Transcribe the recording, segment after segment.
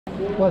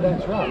Well,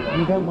 that's right.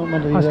 You don't want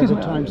one of the other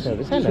time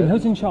service. Hello.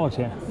 Who's in charge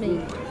here? Me.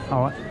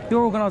 All right.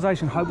 Your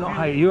organisation, Hope Not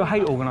Hate. Are you a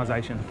hate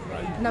organisation?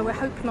 No, we're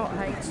Hope Not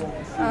Hate.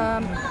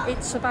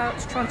 It's about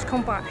trying to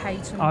combat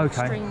hate and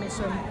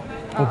extremism.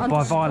 Well,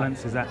 by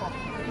violence, is that?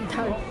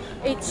 No.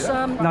 It's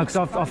no, because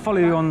I follow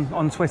you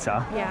on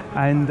Twitter. Yeah.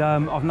 And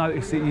I've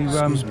noticed that you.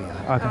 Excuse me.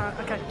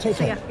 Okay. Take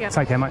care. Yeah.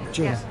 Take care, mate.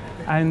 Cheers. Yeah.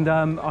 And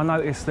I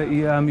noticed that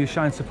you're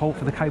showing support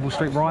for the Cable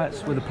Street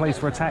riots, where the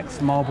police were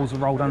attacked, marbles were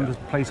rolled under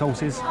police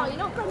horses.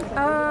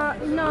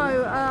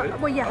 No.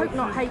 Well, yeah, Hope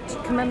Not Hate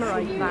to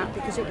commemorate that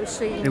because it was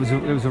seen. It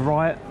was a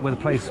riot where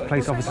the police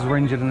officers were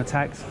injured and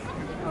attacked.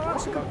 Oh,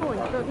 that's a good point.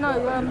 But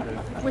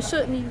no, we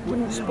certainly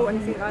wouldn't support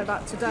anything like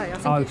that today. I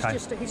think it's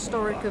just a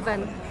historic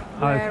event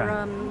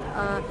where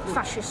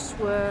fascists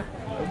were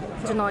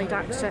denied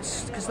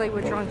access because they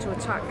were trying to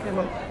attack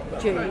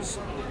Jews.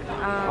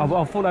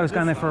 I thought they was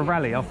going there for a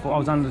rally. I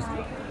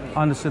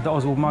understood that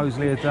Oswald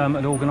Mosley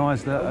had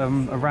organised a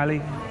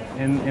rally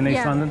in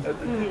East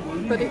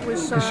London. But it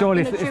was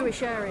surely in a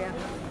Jewish area.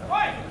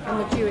 And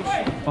the Jewish.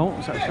 Oh,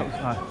 is that a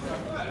shot?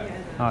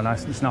 Oh, no,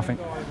 it's nothing.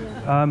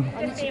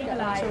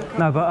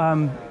 No, but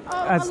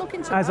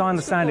as I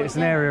understand it, it's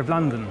an area of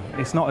London.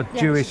 It's not a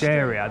Jewish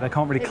area. They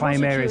can't really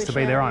claim areas to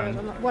be their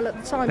own. Well, at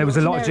the time, there was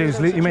a lot of Jews.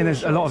 You mean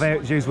there's a lot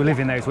of Jews were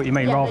living there? Is what you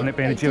mean, rather than it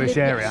being a Jewish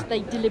area? Yes,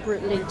 they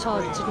deliberately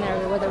targeted an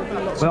area where there would be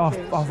lots of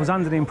Jews. I was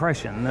under the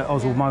impression that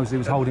Oswald Mosley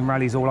was holding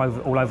rallies all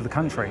over the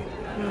country.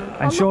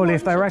 And surely,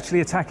 if they were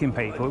actually attacking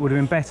people, it would have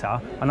been better.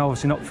 And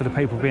obviously not for the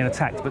people being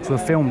attacked, but to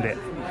have filmed it.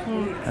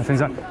 And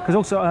things like because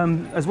also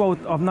as well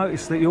I've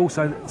noticed that you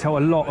also tell a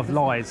lot of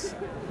lies.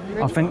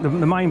 Really? I think the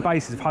main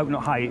basis of Hope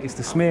Not Hate is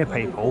to smear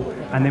people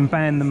and then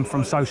ban them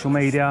from social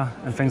media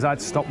and things like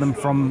that to stop them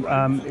from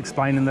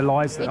explaining the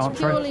lies that aren't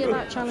true. It's purely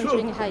about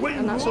challenging hate,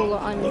 and that's all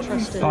that I'm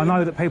interested in. I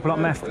know that people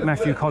like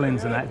Matthew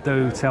Collins and that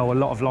do tell a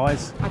lot of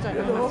lies. I don't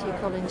know Matthew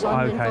Collins.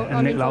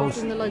 I'm Nick Lowell's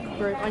in the local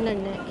group. I know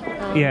Nick.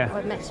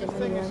 I've met him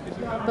anyway.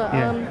 But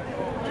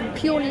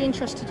purely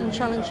interested in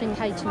challenging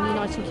hate and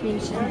uniting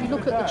communities. And if you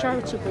look at the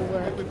charitable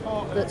work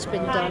that's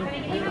been done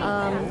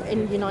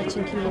in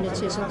uniting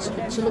communities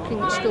and to looking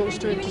at schools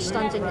to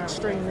understanding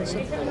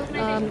extremism,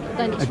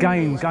 then it's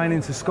again going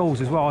into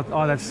schools as well.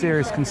 I'd had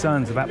serious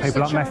concerns about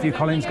people like Matthew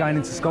Collins going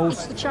into schools.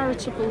 It's the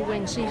charitable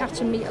wing, so you have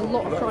to meet a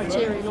lot of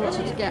criteria in order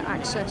to get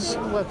access,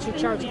 well, to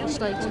charitable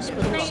status,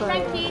 but also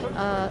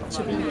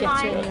to be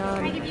getting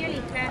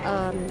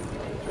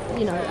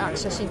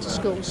access into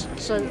schools.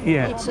 So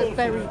it's a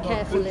very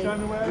carefully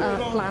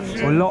planned.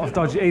 Well, a lot of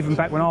dodgy, even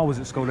back when I was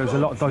at school, there was a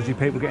lot of dodgy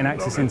people getting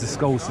access into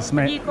schools to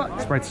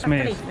spread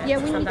smears. Yeah,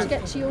 we need to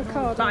get to your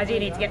card. But I do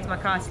need to get to my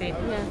car soon.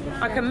 Yeah.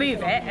 I can move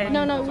it. And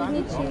No, we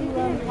need to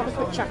have a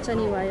quick chat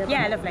anyway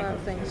about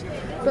things.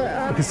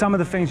 But, because some of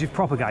the things you've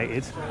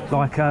propagated,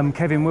 like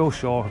Kevin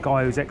Wilshaw, a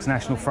guy who's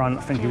ex-National Front,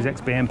 I think he was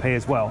ex-BNP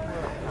as well,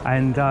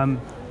 and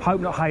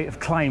Hope Not Hate have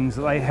claimed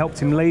that they helped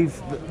him leave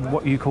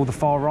what you call the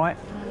far right.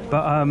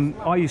 But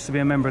I used to be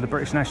a member of the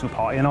British National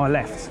Party and I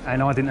left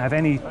and I didn't have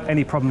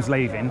any problems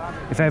leaving.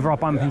 If ever I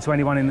bump into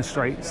anyone in the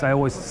streets, they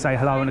always say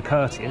hello and are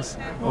courteous,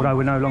 although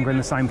we're no longer in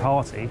the same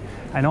party.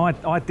 And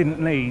I didn't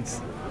need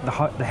the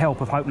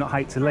help of Hope Not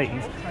Hate to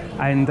leave.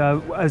 And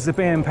as the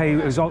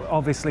BNP has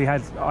obviously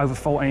had over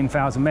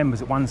 14,000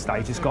 members at one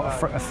stage, it's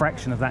got a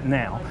fraction of that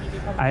now.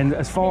 And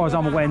as far as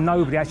I'm aware,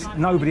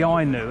 nobody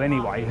I knew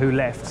anyway who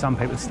left, some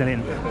people are still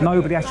in,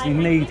 nobody actually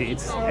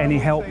needed any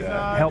help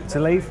to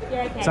leave.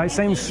 So it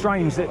seems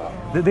strange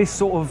that this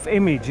sort of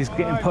image is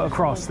getting put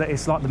across, that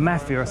it's like the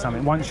mafia or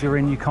something. Once you're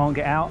in, you can't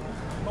get out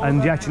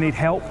and you actually need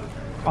help.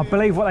 I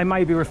believe what they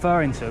may be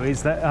referring to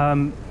is that,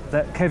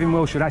 that Kevin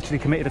Wilshaw had actually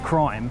committed a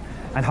crime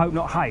and Hope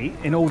Not Hate,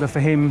 in order for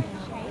him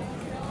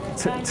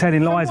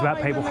telling lies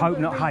about people, Hope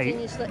Not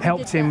Hate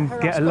helped him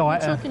get a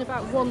lighter. You're talking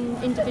about one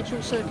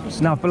individual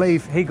circumstance. No, I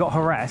believe he got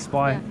harassed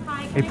by,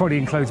 he probably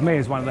includes me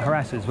as one of the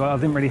harassers, but I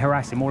didn't really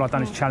harass him, all I've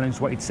done is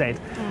challenge what he'd said.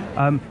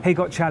 He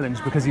got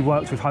challenged because he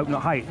worked with Hope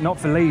Not Hate, not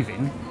for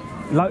leaving.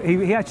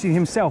 He actually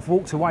himself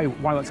walked away.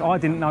 I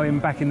didn't know him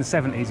back in the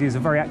 70s. He was a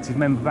very active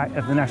member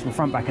of the National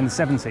Front back in the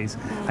 70s,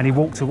 and he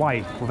walked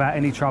away without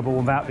any trouble,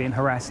 without being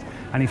harassed,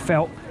 and he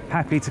felt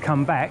happy to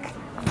come back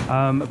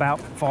about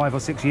 5 or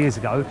 6 years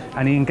ago,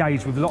 and he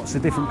engaged with lots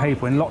of different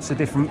people in lots of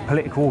different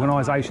political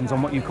organisations on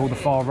what you call the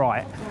far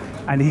right,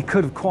 and he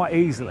could have quite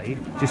easily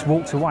just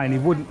walked away, and he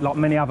wouldn't, like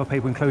many other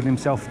people including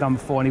himself have done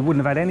before, and he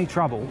wouldn't have had any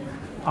trouble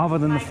other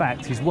than the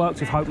fact he's worked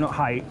with Hope Not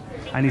Hate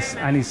and he's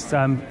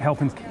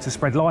helping to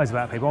spread lies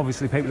about people.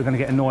 Obviously people are going to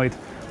get annoyed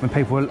when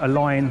people are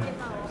lying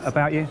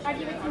about you.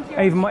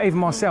 Even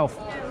myself,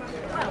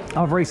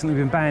 I've recently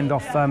been banned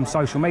off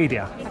social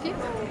media. Have you?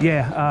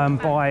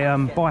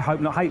 by Hope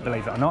Not Hate,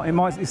 believe it or not.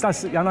 It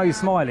does, I know you're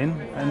smiling,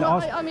 and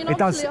Well, I mean, it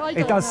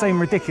does seem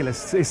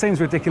ridiculous. It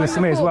seems ridiculous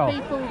to me as well.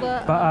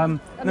 That,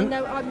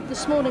 but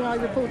this morning I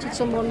reported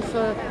someone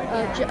for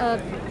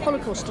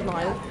Holocaust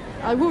denial.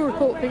 I will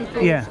report people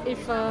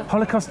if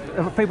Holocaust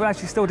people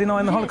actually still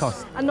denying the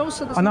Holocaust. And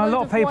also, there's I know a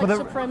lot of people that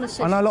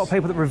supremacists. I know a lot of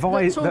people that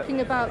revise. I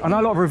know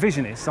a lot of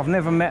revisionists. I've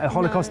never met a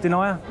Holocaust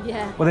denier.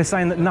 Yeah. Well, they're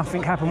saying that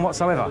nothing happened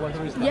whatsoever.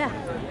 Yeah.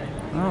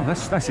 Oh,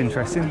 that's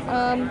interesting.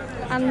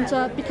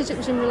 And because it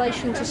was in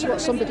relation to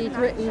what somebody had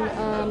written.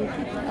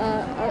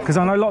 Because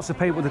I know lots of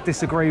people that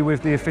disagree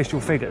with the official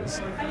figures,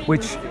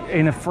 which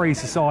in a free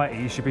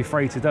society you should be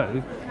free to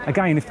do.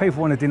 Again, if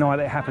people want to deny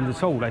that it happened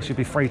at all, they should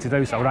be free to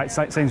do so.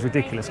 That seems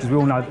ridiculous because we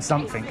all know that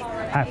something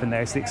happened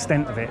there. It's the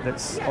extent of it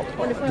that's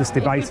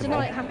debatable. If we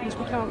deny it happens,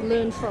 we can't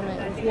learn from it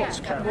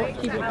of what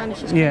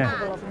humanity is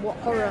capable of and what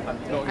horror.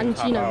 And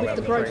you know, with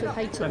the growth of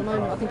hate at the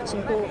moment, I think it's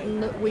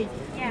important that we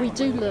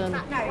do learn.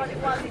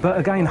 But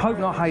again, Hope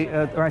Not Hate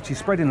are actually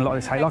spreading a lot of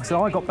this hate. Like I said,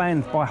 I got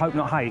banned by Hope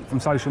Not Hate from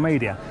social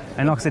media.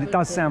 And like I said, it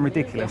does sound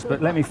ridiculous,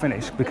 but let me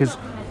finish, because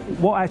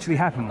what actually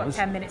happened was...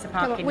 10 minutes of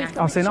parking now.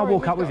 I'll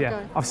walk up with you.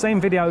 I've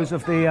seen videos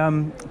of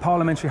the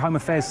Parliamentary Home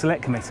Affairs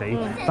Select Committee.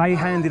 They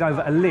handed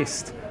over a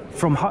list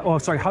from,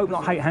 Hope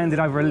Not Hate handed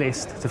over a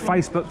list to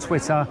Facebook,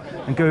 Twitter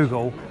and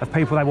Google of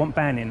people they want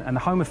banning, and the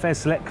Home Affairs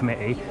Select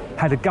Committee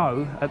had a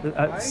go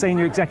at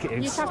senior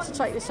executives. You'd have to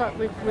take this up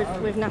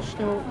with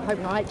National Hope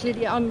Not Hate.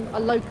 Clearly, I'm a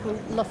local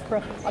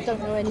Loughborough. I don't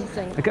know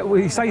anything. Okay,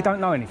 well, you say you don't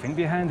know anything, but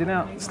you're handing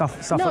out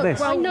stuff like this.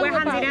 Well, we're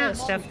handing out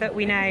stuff that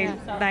we know,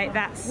 like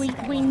that's...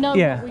 We know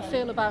what we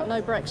feel about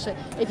no Brexit.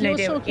 If you're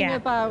talking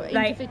about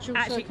individual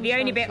actually, the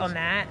only bit on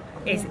there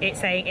is it's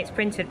saying it's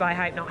printed by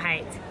Hope Not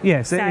Hate.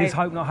 Yes, it is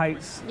Hope Not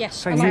Hate's. Yes.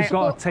 So you've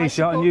got a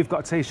T-shirt and you've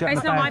got a T-shirt.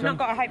 It's not. I've not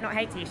got a Hope Not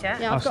Hate T-shirt.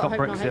 Yeah, I've got a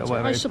Hope Not Hate.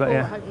 I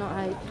support Hope Not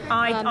Hate.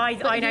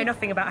 I know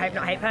nothing about Hope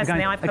Not Hate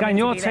personally. Again,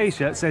 your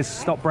T-shirt says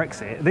 "Stop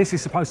Brexit." This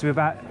is supposed to be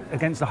about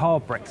against a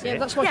hard Brexit. Yeah,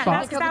 that's what.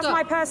 Yeah, that's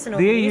my personal.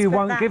 The EU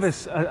won't give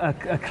us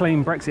a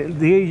clean Brexit.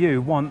 The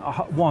EU want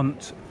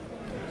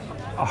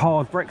a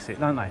hard Brexit,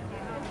 don't they?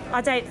 I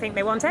don't think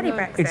they want any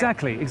Brexit.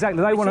 Exactly.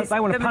 They want to punish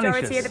us. The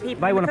majority of the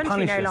people in the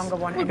country no longer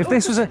want it.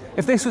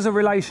 If this was a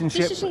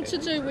relationship, this isn't to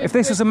do with, if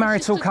this was a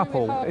marital this is to do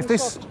couple, with if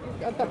this,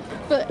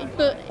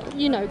 but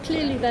you know,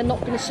 clearly they're not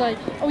going to say,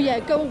 oh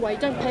yeah, go away,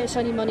 don't pay us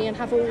any money and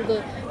have all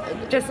the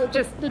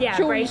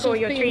break all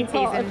your treaties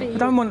and we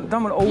don't want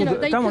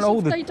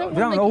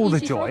all the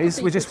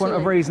joys. We just want a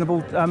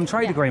reasonable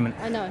trade agreement.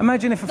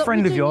 Imagine if a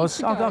friend of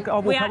yours, I'll walk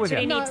up with you.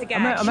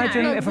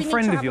 Imagine if a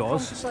friend of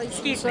yours,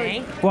 excuse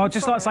me. Well, I'd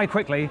just like to say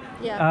quickly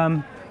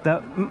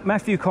that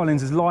Matthew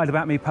Collins has lied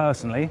about me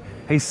personally.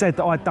 He said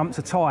that I dumped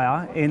a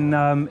tyre in.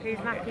 Who's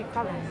Matthew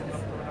Collins?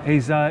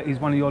 He's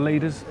one of your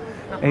leaders.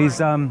 He's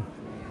a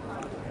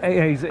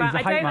hate monger.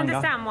 I don't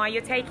understand why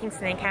you're taking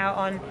something out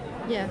on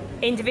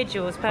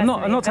individuals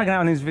personally. I'm not taking it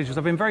out on individuals.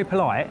 I've been very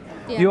polite.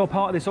 You're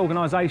part of this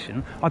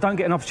organisation. I don't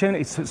get an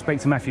opportunity to speak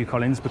to Matthew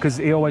Collins because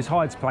he always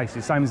hides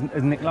places, same as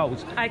Nick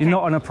Knowles. Okay. You're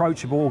not an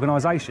approachable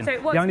organisation. So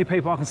the only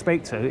people I can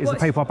speak to is the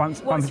people I bump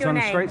into on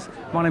the streets.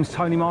 My name's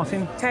Tony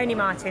Martin. Tony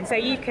Martin. So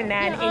you can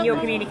then, in your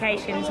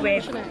communications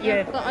with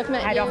your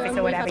head office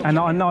or whatever. And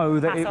I know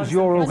that it was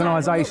your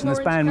organisation that's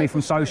banned me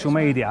from social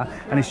media,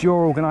 and it's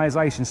your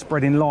organisation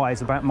spreading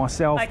lies about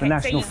myself, the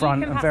National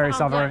Front, and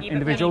various other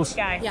individuals.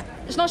 Yeah,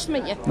 it's nice to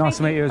meet you. Nice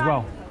to meet you as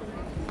well.